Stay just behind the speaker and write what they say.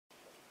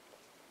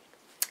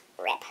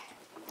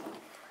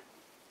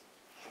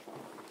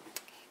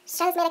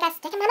shows me like I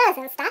stick in my nose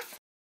and stuff.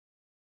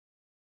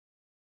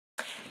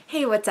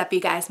 Hey, what's up you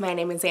guys? My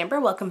name is Amber.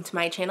 Welcome to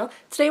my channel.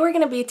 Today we're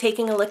going to be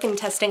taking a look and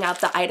testing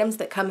out the items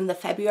that come in the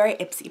February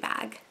IPSY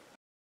bag.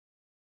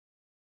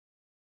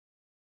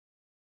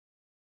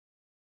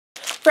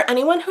 For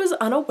anyone who's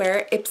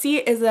unaware,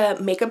 IPSY is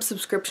a makeup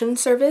subscription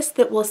service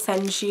that will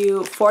send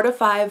you 4 to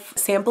 5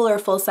 sample or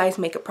full-size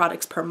makeup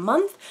products per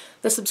month.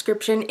 The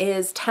subscription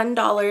is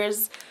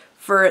 $10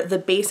 for the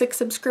basic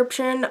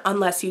subscription,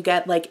 unless you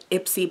get like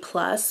IPSY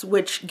Plus,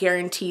 which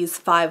guarantees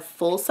 5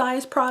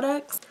 full-size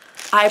products.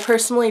 I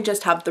personally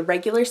just have the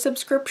regular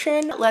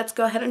subscription. Let's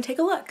go ahead and take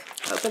a look.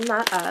 Open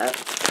that up,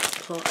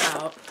 pull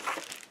out.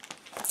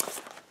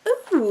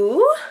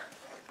 Ooh,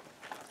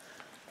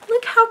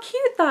 look how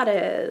cute that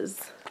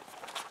is.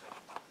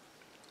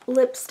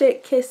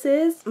 Lipstick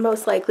kisses,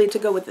 most likely to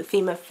go with the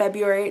theme of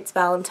February. It's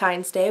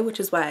Valentine's Day, which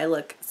is why I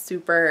look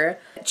super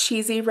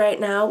cheesy right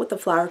now with the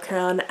flower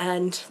crown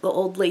and the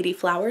old lady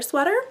flower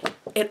sweater.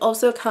 It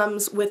also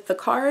comes with the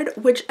card,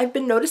 which I've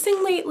been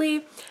noticing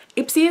lately.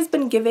 IPSY has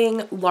been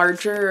giving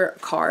larger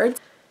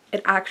cards.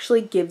 It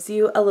actually gives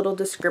you a little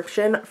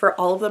description for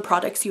all of the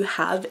products you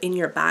have in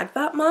your bag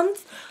that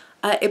month.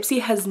 IPSY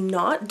has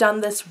not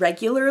done this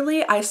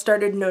regularly. I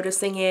started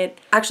noticing it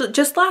actually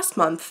just last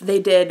month. They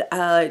did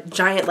a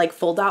giant like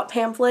fold out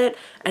pamphlet,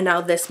 and now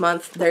this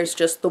month there's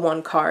just the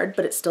one card,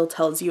 but it still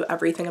tells you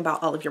everything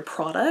about all of your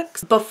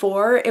products.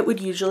 Before, it would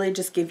usually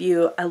just give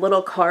you a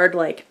little card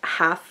like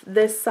half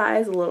this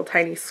size, a little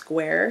tiny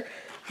square,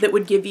 that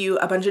would give you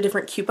a bunch of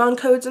different coupon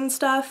codes and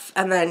stuff,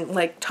 and then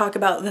like talk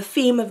about the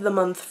theme of the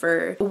month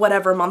for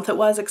whatever month it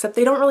was, except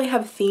they don't really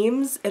have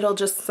themes. It'll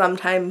just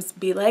sometimes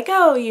be like,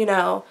 oh, you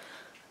know,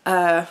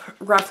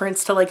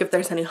 reference to like if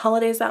there's any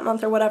holidays that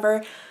month or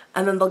whatever,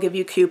 and then they'll give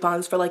you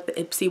coupons for like the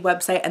IPSY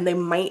website, and they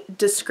might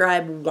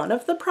describe one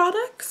of the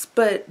products,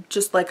 but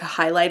just like a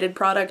highlighted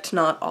product,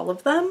 not all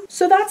of them.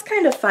 So that's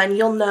kind of fun.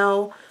 You'll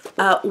know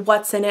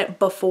what's in it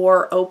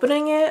before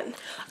opening it.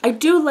 I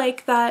do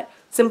like that.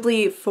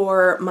 Simply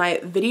for my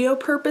video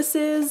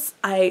purposes,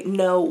 I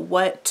know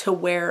what to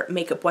wear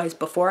makeup-wise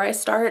before I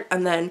start,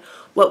 and then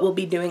what we'll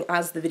be doing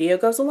as the video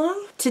goes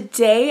along.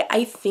 Today,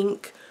 I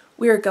think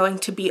we are going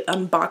to be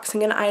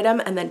unboxing an item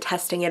and then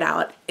testing it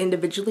out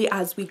individually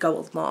as we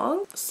go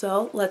along.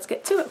 So let's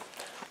get to it.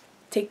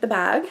 Take the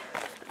bag,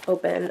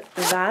 open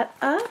that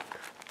up,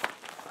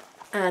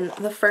 and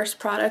the first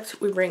product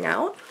we bring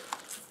out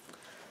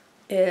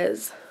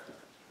is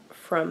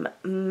from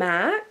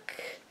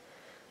MAC,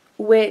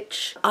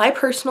 which I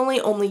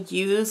personally only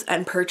use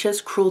and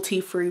purchase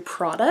cruelty-free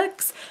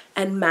products,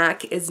 and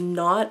MAC is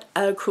not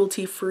a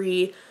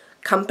cruelty-free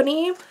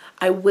company.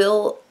 I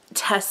will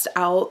test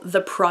out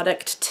the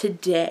product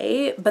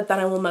today, but then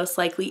I will most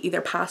likely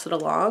either pass it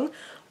along,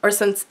 or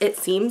since it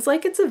seems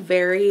like it's a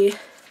very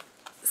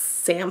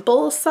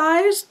sample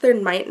size, there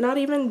might not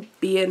even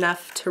be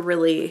enough to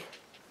really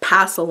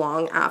pass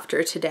along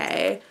after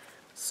today.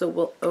 So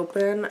we'll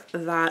open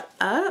that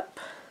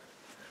up.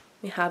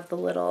 We have the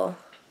little,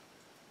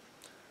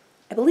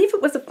 I believe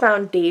it was a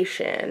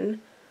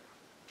foundation,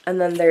 and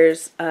then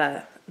there's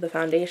the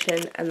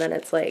foundation, and then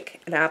it's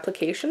like an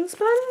application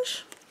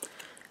sponge.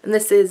 And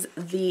this is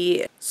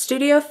the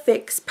Studio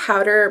Fix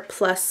Powder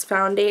Plus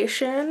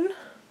Foundation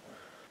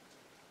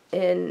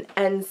in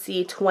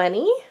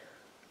NC20.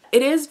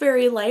 It is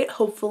very light.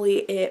 Hopefully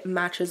it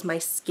matches my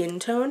skin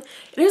tone.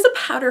 It is a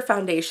powder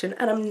foundation,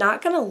 and I'm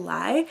not gonna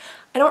lie,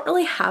 I don't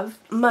really have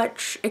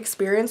much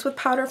experience with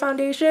powder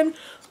foundation.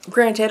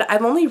 Granted,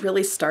 I've only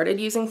really started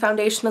using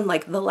foundation in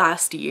like the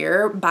last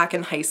year. Back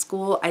in high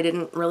school, I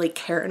didn't really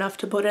care enough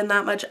to put in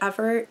that much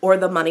effort or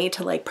the money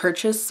to like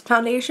purchase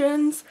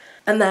foundations.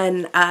 And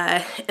then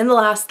in the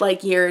last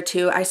like year or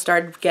two, I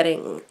started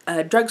getting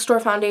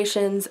drugstore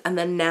foundations, and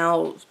then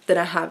now that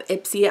I have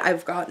IPSY,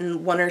 I've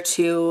gotten 1 or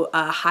 2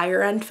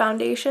 higher end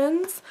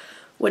foundations,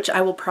 which I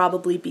will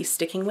probably be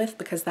sticking with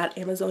because that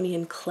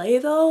Amazonian clay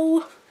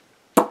though.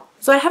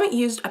 So I haven't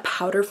used a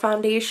powder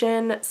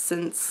foundation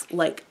since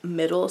like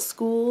middle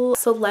school.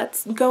 So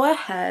let's go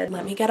ahead,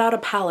 let me get out a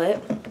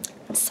palette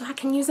so I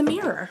can use a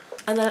mirror.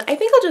 And then I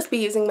think I'll just be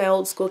using my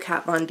old school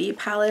Kat Von D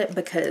palette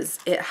because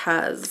it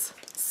has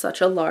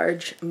such a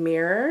large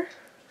mirror.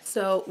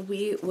 So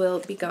we will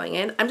be going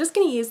in. I'm just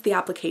gonna use the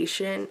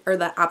application or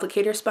the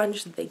applicator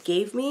sponge that they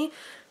gave me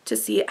to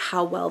see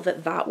how well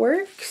that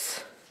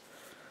works.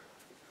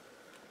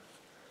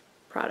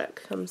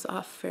 Product comes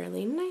off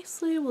fairly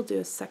nicely. We'll do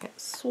a second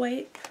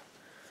swipe,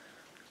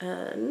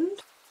 and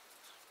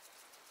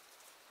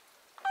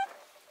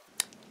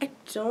I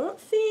don't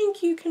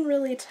think you can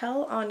really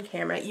tell on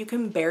camera. You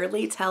can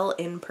barely tell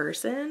in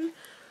person.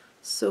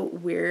 So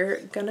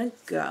we're gonna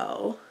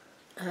go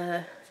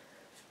and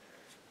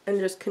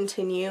just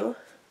continue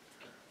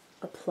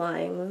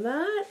applying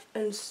that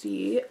and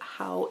see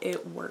how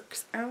it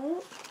works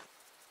out.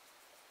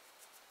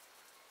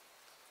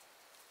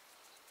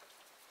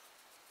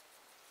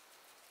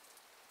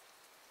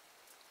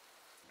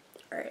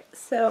 Alright,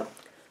 so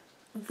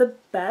the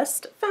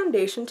best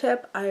foundation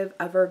tip I've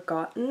ever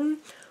gotten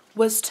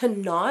was to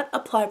not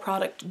apply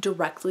product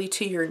directly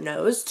to your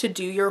nose, to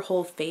do your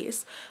whole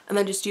face, and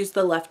then just use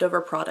the leftover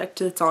product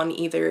that's on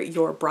either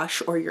your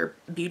brush or your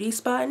beauty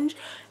sponge,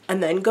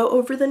 and then go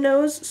over the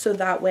nose, so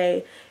that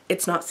way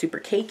it's not super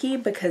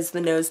cakey, because the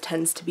nose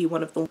tends to be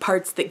one of the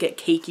parts that get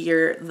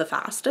cakier the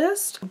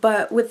fastest.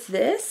 But with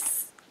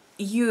this,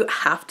 you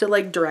have to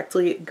like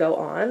directly go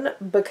on,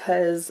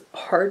 because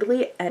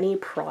hardly any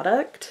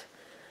product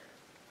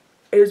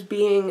is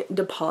being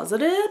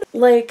deposited.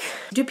 Like,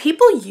 do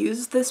people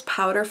use this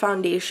powder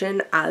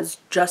foundation as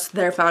just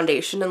their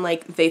foundation and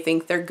like they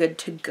think they're good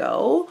to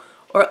go?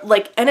 Or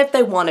like, and if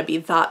they want to be,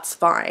 that's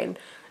fine.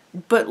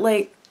 But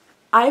like,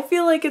 I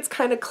feel like it's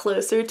kind of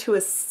closer to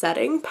a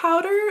setting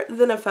powder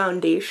than a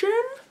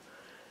foundation.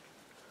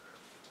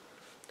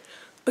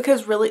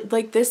 Because really,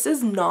 like, this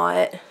is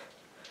not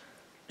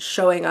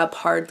showing up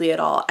hardly at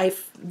all. I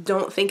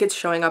don't think it's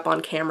showing up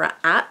on camera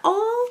at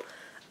all.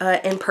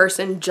 In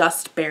person,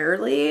 just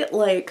barely,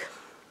 like,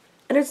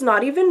 and it's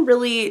not even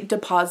really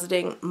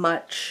depositing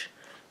much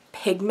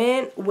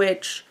pigment,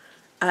 which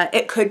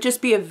it could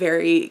just be a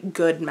very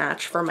good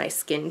match for my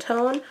skin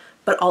tone,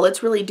 but all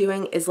it's really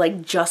doing is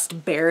like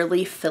just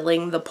barely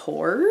filling the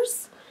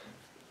pores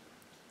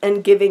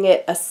and giving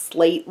it a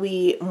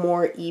slightly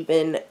more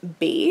even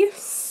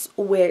base,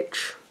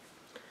 which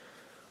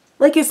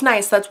like is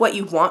nice. That's what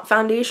you want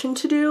foundation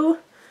to do,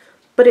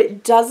 but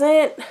it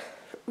doesn't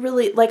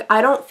really, like,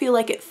 I don't feel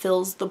like it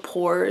fills the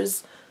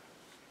pores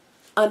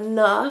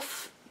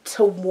enough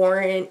to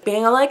warrant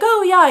being like,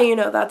 oh yeah, you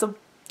know, that's a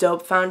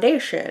dope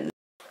foundation.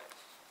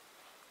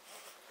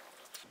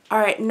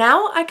 Alright,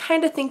 now I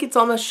kind of think it's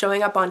almost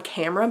showing up on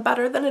camera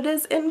better than it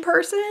is in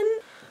person.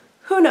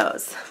 Who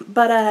knows?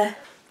 But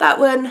that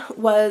one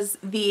was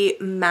the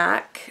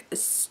MAC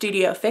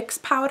Studio Fix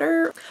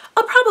powder.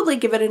 I'll probably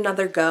give it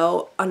another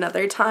go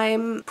another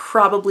time,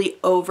 probably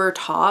over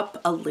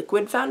top a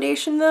liquid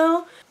foundation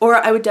though. Or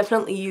I would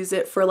definitely use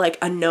it for like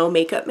a no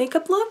makeup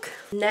look.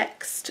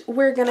 Next,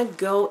 we're gonna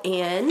go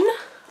in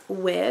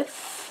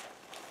with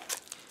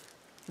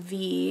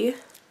the,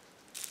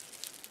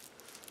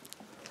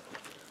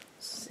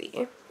 let's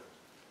see,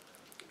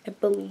 I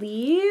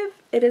believe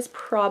it is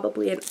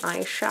probably an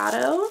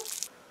eyeshadow.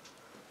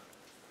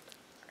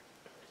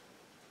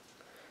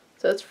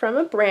 So it's from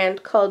a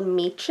brand called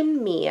Meech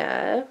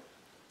Mia,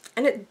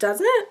 and it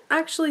doesn't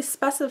actually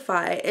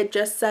specify. It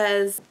just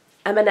says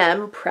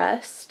M&M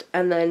pressed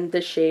and then the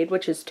shade,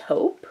 which is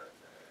taupe.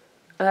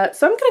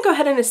 So I'm gonna go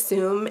ahead and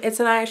assume it's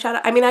an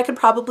eyeshadow. I mean, I could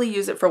probably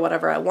use it for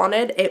whatever I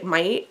wanted. It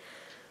might,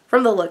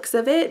 from the looks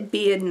of it,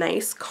 be a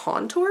nice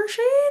contour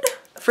shade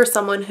for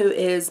someone who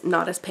is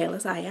not as pale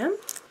as I am.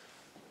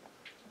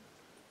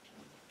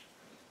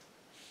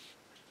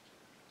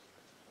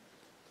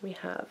 We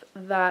have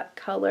that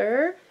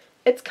color.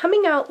 It's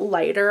coming out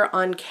lighter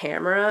on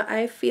camera,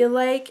 I feel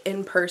like.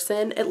 In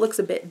person, it looks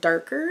a bit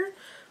darker,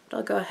 but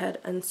I'll go ahead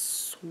and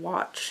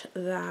swatch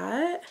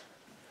that.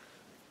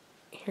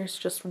 Here's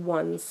just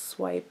one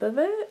swipe of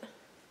it.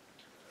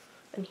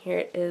 And here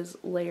it is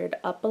layered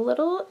up a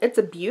little. It's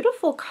a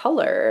beautiful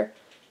color.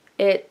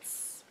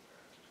 It's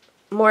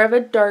more of a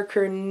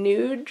darker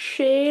nude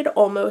shade,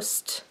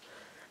 almost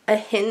a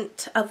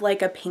hint of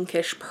like a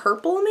pinkish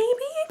purple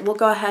maybe. We'll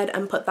go ahead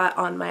and put that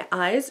on my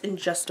eyes in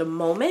just a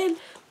moment.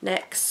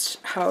 Next,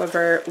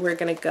 however, we're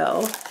gonna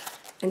go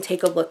and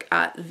take a look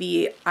at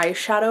the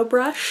eyeshadow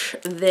brush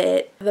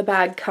that the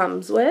bag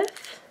comes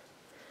with.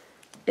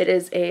 It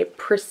is a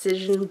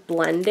precision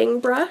blending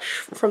brush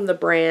from the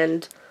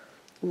brand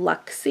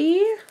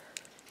Luxie.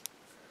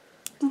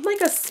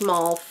 Like a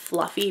small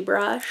fluffy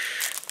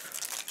brush.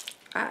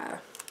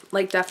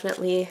 Like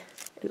definitely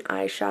an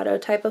eyeshadow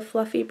type of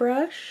fluffy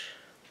brush.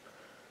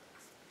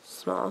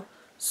 Small.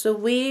 So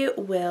we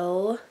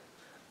will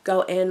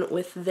go in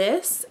with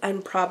this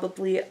and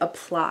probably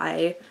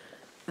apply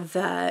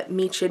the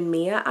Meech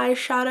Mia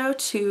eyeshadow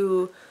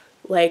to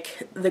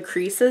like the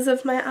creases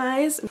of my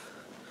eyes.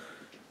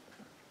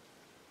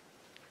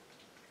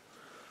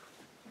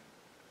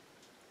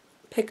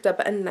 Picked up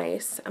a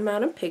nice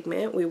amount of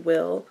pigment. We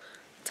will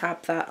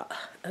tap that.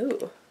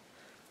 Oh,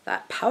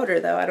 that powder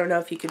though, I don't know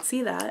if you could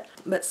see that,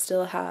 but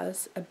still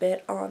has a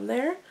bit on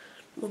there.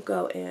 We'll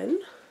go in.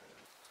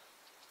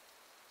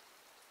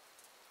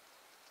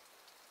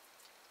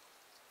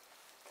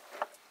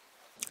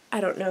 I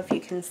don't know if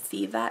you can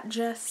see that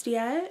just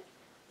yet.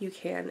 You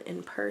can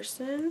in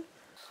person.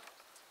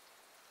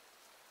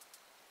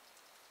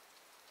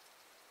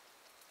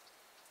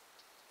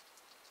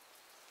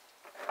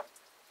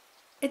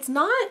 It's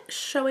not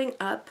showing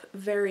up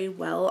very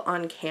well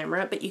on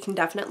camera, but you can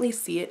definitely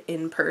see it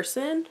in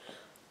person.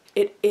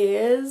 It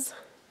is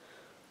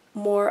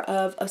more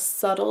of a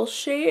subtle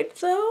shade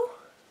though.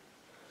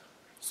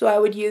 So I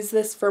would use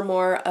this for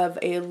more of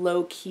a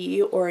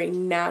low-key or a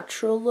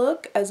natural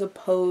look as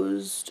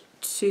opposed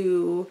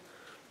to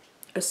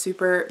a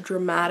super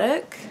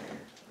dramatic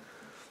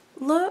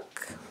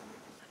look.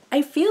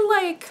 I feel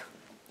like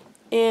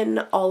in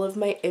all of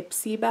my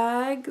IPSY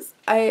bags,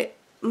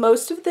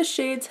 most of the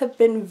shades have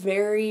been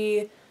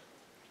very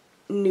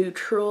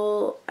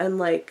neutral and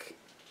like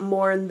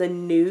more in the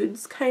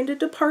nudes kind of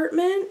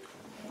department.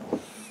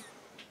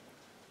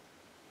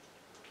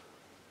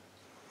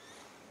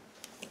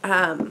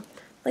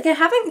 Like I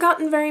haven't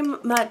gotten very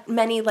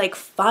many like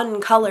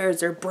fun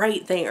colors or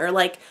bright thing or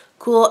like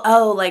cool,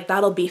 oh, like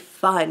that'll be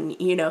fun,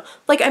 you know.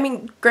 Like, I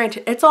mean,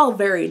 granted, it's all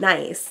very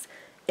nice.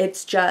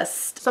 It's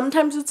just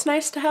sometimes it's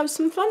nice to have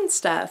some fun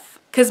stuff.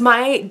 Cause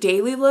my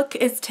daily look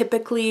is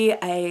typically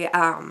a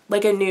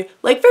like a new,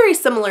 like very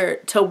similar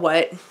to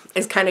what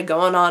is kind of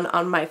going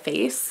on my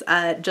face.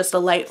 Just a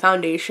light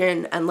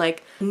foundation and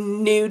like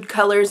nude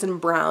colors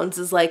and browns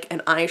is like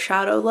an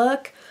eyeshadow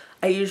look.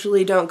 I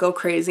usually don't go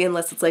crazy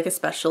unless it's like a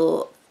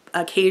special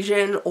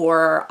occasion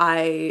or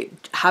I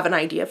have an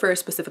idea for a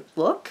specific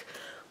look.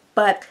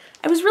 But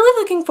I was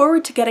really looking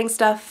forward to getting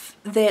stuff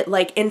that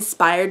like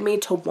inspired me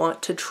to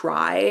want to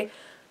try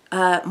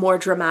more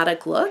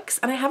dramatic looks,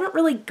 and I haven't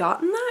really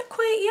gotten that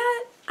quite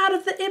yet out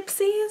of the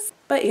IPSYs.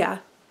 But yeah.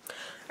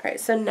 Alright,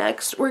 so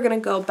next we're gonna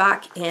go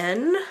back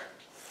in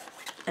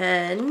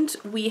and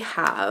we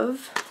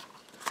have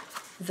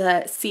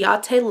the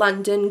Ciate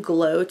London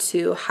Glow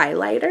 2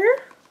 highlighter.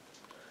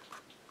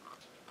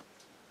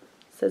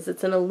 Says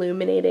it's an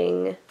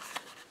illuminating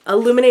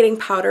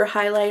powder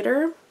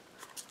highlighter,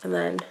 and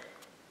then the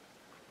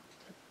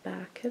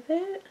back of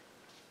it.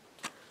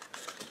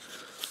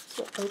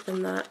 We'll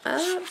open that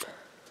up.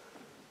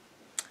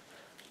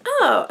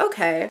 Oh,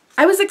 okay.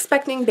 I was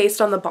expecting,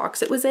 based on the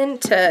box it was in,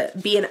 to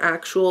be an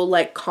actual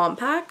like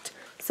compact.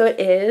 So it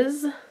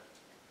is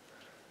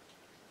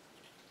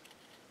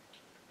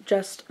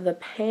just the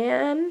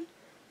pan.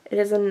 It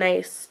is a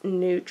nice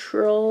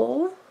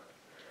neutral.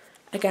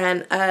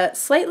 Again, a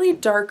slightly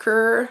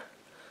darker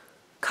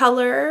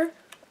color.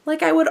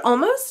 Like I would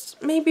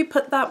almost maybe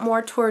put that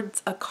more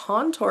towards a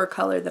contour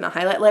color than a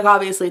highlight. Like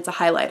obviously it's a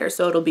highlighter,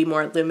 so it'll be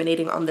more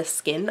illuminating on the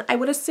skin, I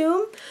would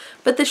assume.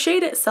 But the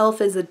shade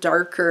itself is a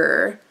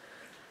darker,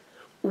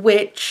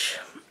 which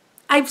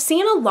I've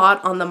seen a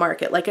lot on the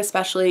market. Like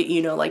especially,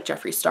 you know, like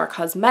Jeffree Star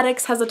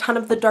Cosmetics has a ton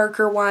of the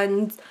darker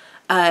ones.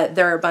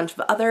 There are a bunch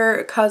of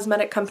other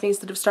cosmetic companies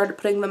that have started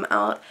putting them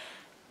out.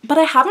 But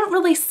I haven't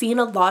really seen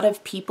a lot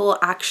of people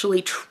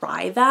actually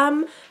try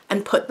them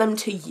and put them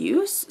to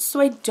use, so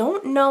I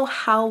don't know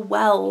how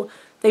well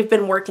they've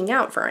been working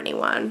out for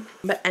anyone.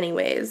 But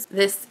anyways,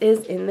 this is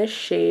in the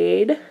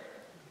shade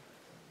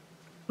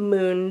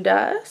Moon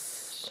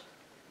Dust.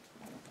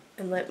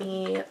 And let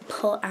me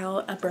pull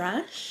out a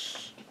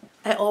brush.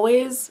 I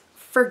always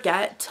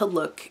forget to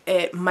look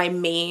at my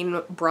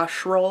main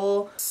brush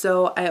roll,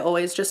 so I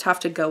always just have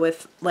to go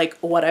with like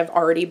what I've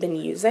already been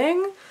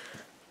using,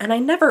 and I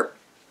never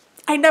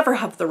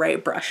have the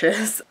right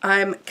brushes.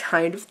 I'm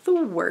kind of the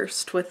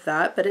worst with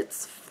that, but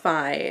it's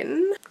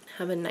fine.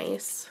 Have a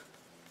nice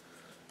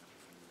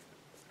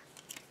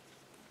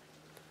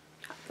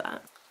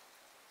that.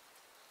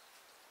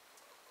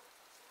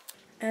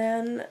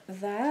 And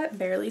that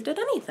barely did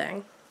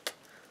anything.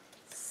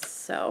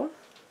 So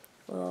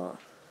we'll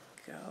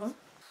go.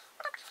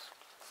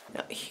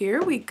 Now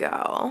here we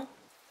go.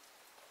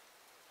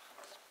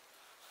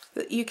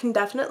 You can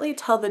definitely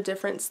tell the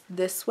difference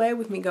this way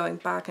with me going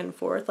back and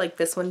forth. Like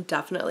this one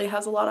definitely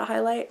has a lot of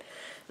highlight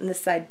and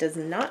this side does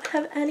not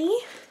have any.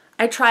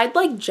 I tried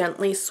like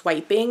gently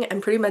swiping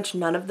and pretty much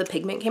none of the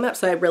pigment came up,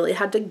 so I really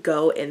had to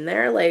go in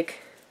there like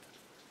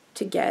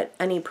to get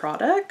any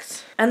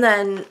product. And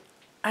then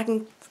I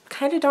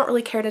kind of don't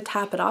really care to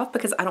tap it off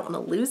because I don't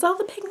want to lose all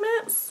the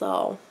pigment,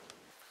 so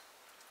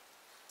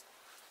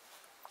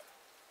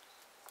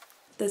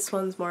this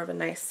one's more of a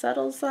nice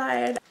subtle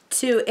side.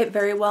 Too, it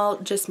very well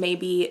just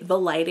maybe the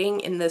lighting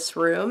in this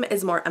room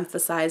is more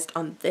emphasized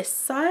on this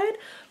side,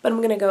 but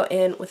I'm gonna go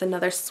in with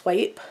another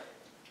swipe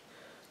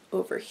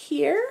over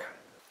here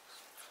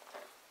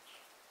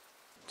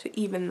to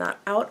even that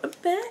out a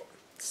bit.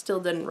 Still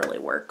didn't really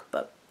work,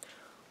 but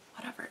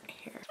whatever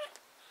here.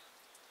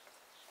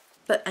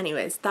 But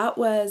anyways, that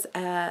was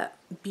a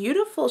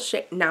beautiful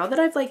shade. Now that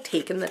I've like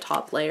taken the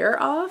top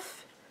layer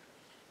off,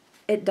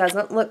 it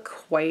doesn't look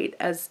quite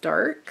as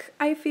dark,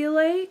 I feel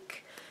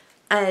like.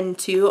 And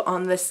too,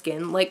 on the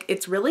skin, like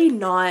it's really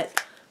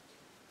not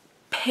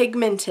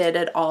pigmented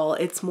at all.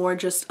 It's more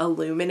just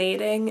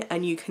illuminating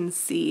and you can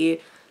see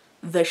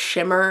the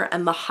shimmer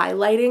and the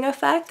highlighting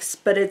effects,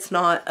 but it's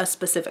not a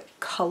specific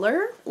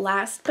color.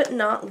 Last but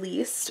not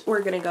least,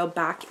 we're gonna go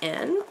back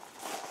in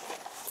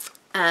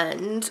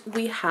and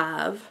we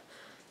have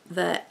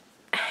the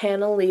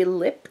Hanalei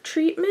Lip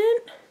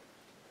Treatment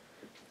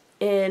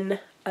in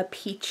a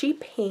peachy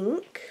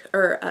pink,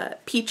 or a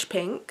peach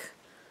pink.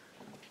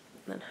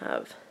 And then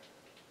have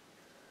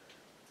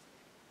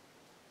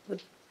the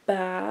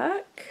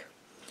back.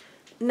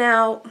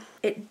 Now,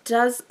 it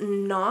does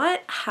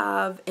not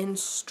have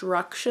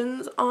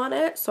instructions on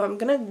it, so I'm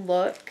gonna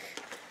look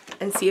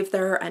and see if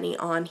there are any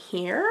on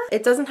here.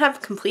 It doesn't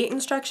have complete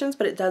instructions,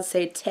 but it does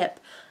say tip.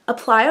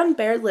 Apply on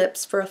bare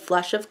lips for a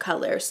flush of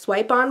color.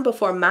 Swipe on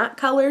before matte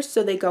colors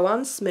so they go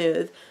on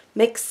smooth.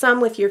 Mix some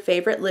with your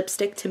favorite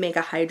lipstick to make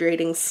a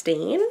hydrating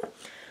stain.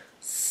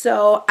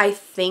 So I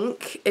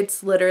think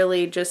it's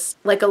literally just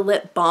like a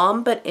lip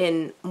balm, but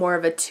in more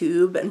of a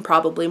tube and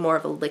probably more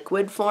of a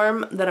liquid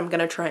form that I'm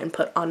gonna try and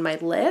put on my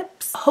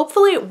lips.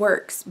 Hopefully it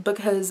works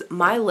because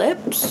my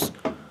lips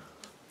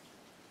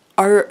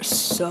are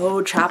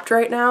so chapped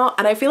right now,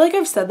 and I feel like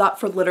I've said that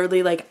for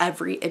literally like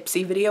every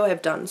IPSY video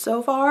I've done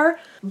so far,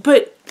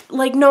 but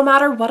like no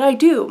matter what I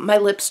do, my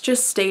lips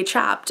just stay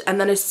chapped.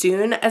 And then as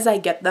soon as I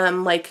get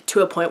them like to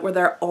a point where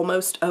they're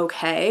almost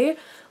okay,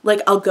 like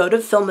I'll go to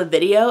film a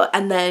video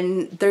and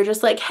then they're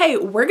just like, hey,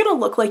 we're gonna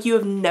look like you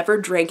have never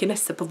drank a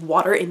sip of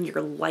water in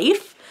your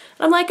life.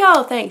 And I'm like,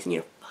 oh, thanks.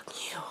 And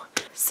fuck you.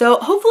 So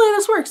hopefully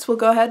this works. We'll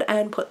go ahead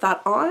and put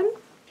that on.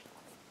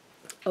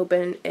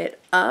 Open it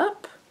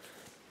up.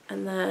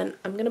 And then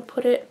I'm gonna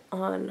put it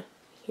on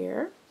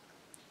here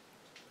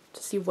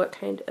to see what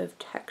kind of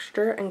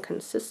texture and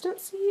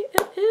consistency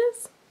it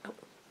is. Oh.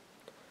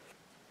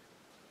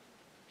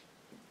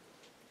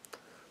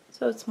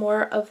 So it's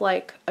more of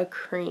like a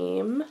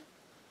cream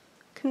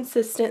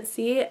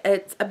consistency.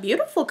 It's a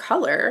beautiful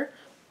color.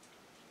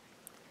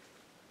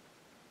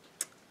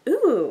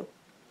 Ooh,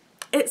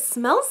 it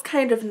smells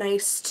kind of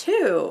nice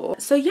too.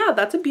 So yeah,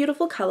 that's a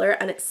beautiful color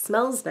and it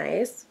smells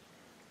nice.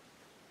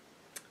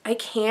 I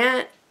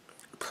can't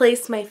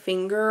place my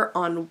finger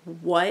on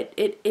what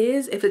it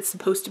is, if it's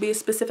supposed to be a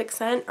specific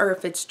scent or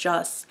if it's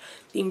just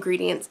the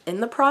ingredients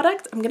in the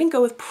product. I'm gonna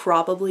go with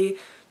probably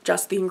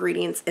just the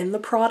ingredients in the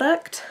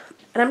product.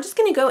 And I'm just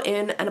gonna go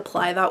in and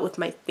apply that with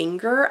my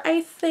finger,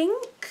 I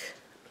think.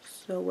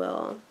 So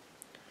we'll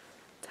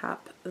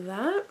tap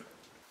that.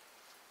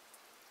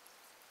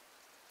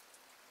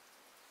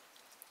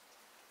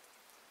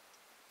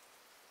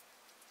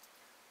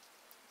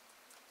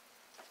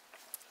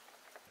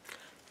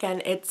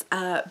 Again, it's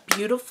a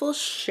beautiful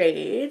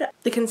shade.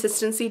 The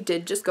consistency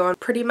did just go on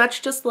pretty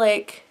much just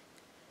like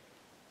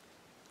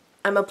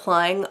I'm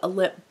applying a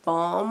lip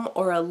balm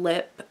or a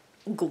lip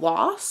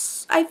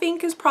gloss, I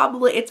think is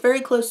probably, it's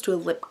very close to a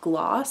lip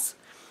gloss,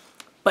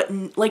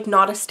 but like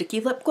not a sticky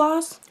lip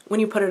gloss. When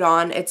you put it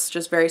on, it's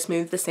just very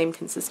smooth, the same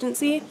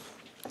consistency.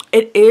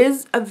 It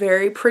is a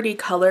very pretty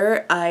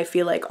color. I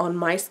feel like on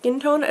my skin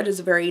tone, it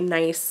is a very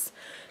nice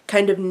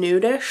kind of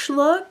nudish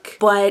look,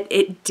 but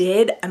it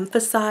did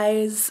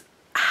emphasize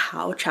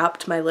how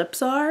chapped my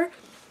lips are.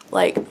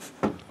 Like,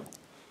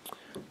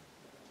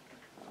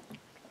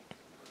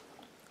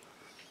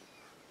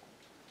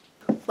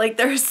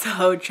 they're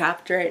so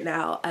chapped right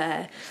now.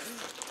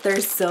 They're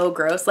so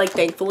gross. Like,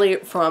 thankfully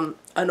from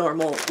a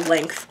normal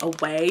length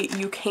away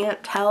you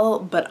can't tell,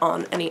 but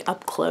on any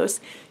up close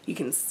you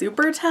can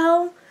super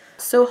tell.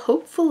 So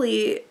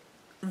hopefully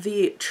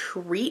the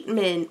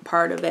treatment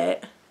part of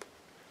it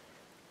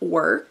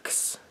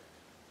works.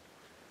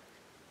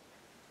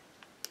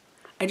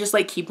 I just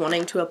like keep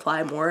wanting to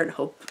apply more and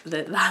hope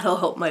that that'll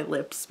help my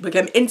lips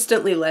become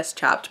instantly less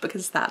chapped,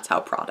 because that's how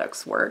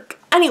products work.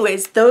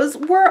 Anyways, those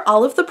were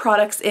all of the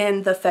products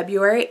in the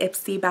February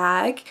IPSY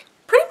bag.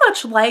 Pretty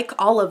much like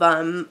all of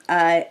them,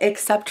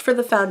 except for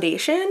the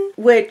foundation,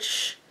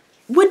 which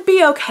would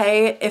be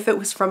okay if it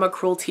was from a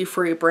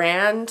cruelty-free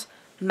brand.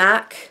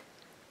 MAC,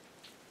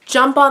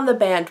 jump on the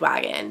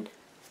bandwagon.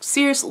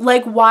 Seriously,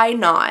 like, why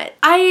not?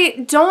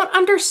 I don't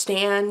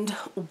understand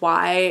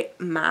why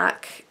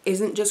MAC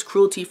isn't just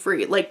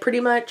cruelty-free. Like, pretty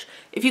much,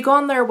 if you go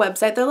on their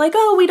website, they're like,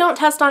 oh, we don't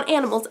test on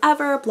animals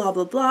ever, blah,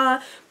 blah,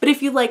 blah. But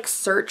if you, like,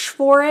 search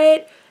for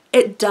it,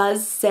 it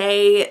does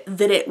say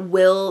that it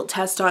will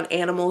test on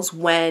animals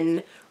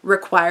when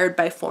required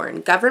by foreign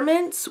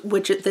governments,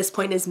 which at this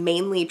point is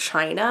mainly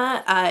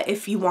China.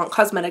 If you want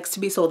cosmetics to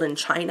be sold in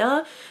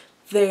China,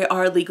 they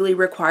are legally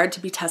required to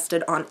be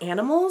tested on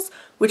animals,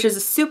 which is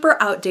a super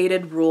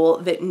outdated rule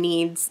that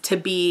needs to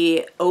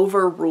be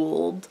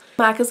overruled.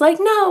 MAC is like,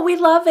 no, we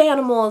love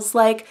animals.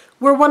 Like,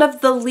 we're one of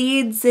the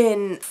leads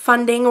in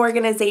funding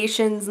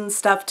organizations and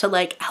stuff to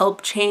like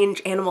help change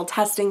animal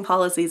testing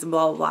policies and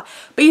blah, blah, blah.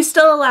 But you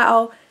still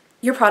allow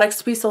your products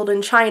to be sold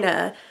in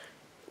China,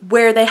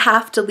 where they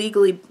have to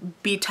legally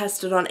be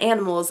tested on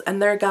animals,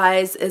 and their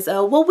guise is,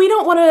 oh, well, we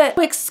don't want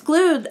to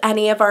exclude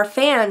any of our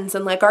fans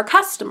and like our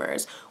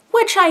customers.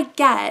 Which I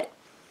get,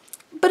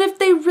 but if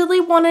they really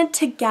wanted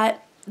to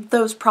get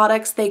those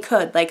products, they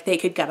could. Like, they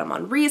could get them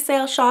on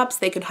resale shops,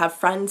 they could have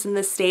friends in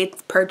the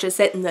States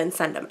purchase it and then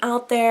send them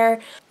out there.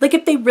 Like,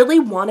 if they really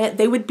want it,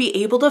 they would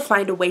be able to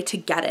find a way to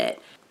get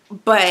it.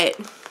 But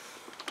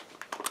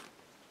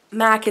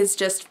MAC is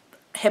just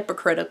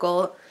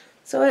hypocritical.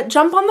 So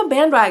jump on the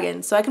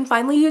bandwagon so I can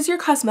finally use your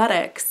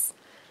cosmetics.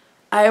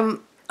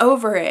 I'm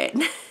over it.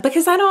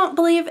 Because I don't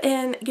believe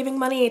in giving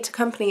money to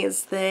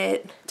companies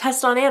that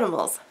test on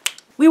animals.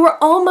 We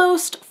were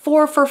almost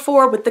 4 for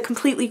 4 with the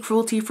completely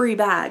cruelty-free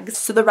bags.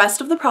 So the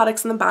rest of the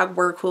products in the bag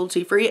were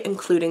cruelty-free,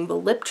 including the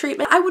lip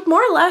treatment. I would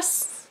more or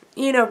less,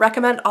 you know,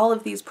 recommend all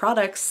of these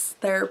products.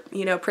 They're,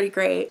 you know, pretty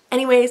great.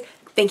 Anyways,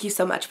 thank you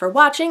so much for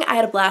watching. I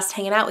had a blast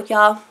hanging out with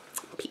y'all.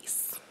 Peace.